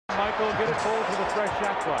will get it pulled with a fresh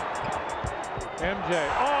shot clock. MJ.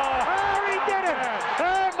 Oh, he did it!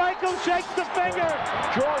 Michael shakes the finger.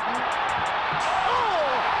 Jordan. Oh,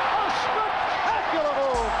 a spectacular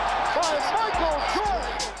move by Michael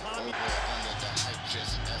Jordan.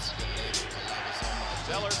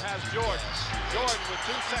 Sellers has Jordan. Jordan with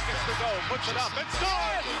 2 seconds to go. Puts it up. It's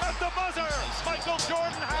good at the buzzer. Michael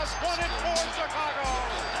Jordan has won it for Chicago.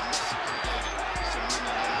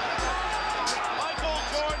 Michael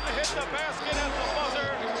Jordan hit the basket at the buzzer.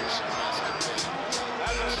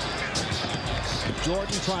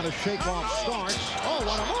 Jordan trying to shake off Starks. Oh,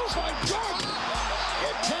 what a move by Jordan!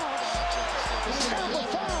 It counts. And the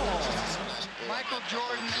foul. Michael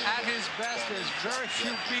Jordan at his best is very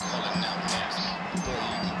few people.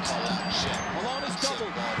 Malone is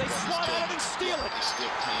doubled. They slide out and steal it.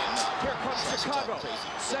 Here comes Chicago.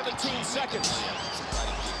 17 seconds.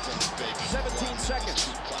 17 seconds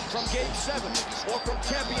from Game 7 or from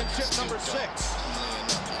championship number 6.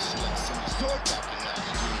 Jordan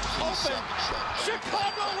open.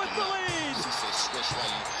 Chicago with the lead.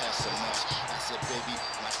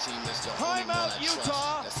 Timeout,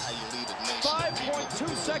 Utah.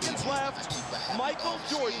 5.2 seconds left. Michael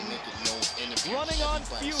Jordan running on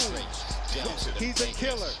fumes. He's a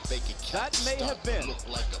killer. That may have been.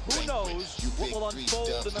 Who knows what will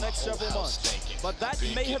unfold in the next several months. But that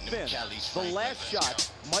may have been the last shot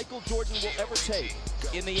Michael Jordan will ever take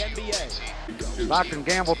in the NBA. Stockton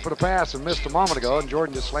gambled for the pass and missed a moment ago, and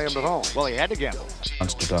Jordan just slammed it home. Well, he had to gamble.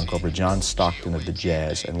 Wants to dunk over John Stockton of the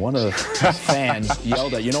Jazz, and one of the fans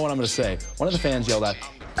yelled at, you know what I'm going to say, one of the fans yelled at,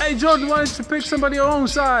 "Hey, Jordan, why don't you pick somebody your own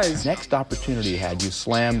size?" Next opportunity had you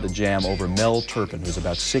slammed the jam over Mel Turpin, who's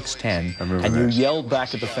about 6'10", and you yelled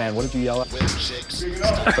back at the fan. What did you yell at?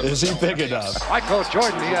 Is he big enough? Michael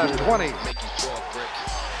Jordan, he has 20.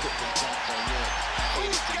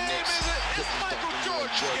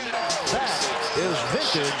 That is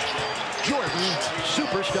vintage Jordan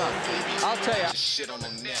super stuff. I'll tell you. Shit on the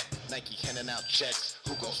net, Nike handing out checks.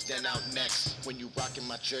 Who gon' stand out next? When you rockin'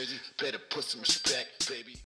 my jersey, better put some respect, baby.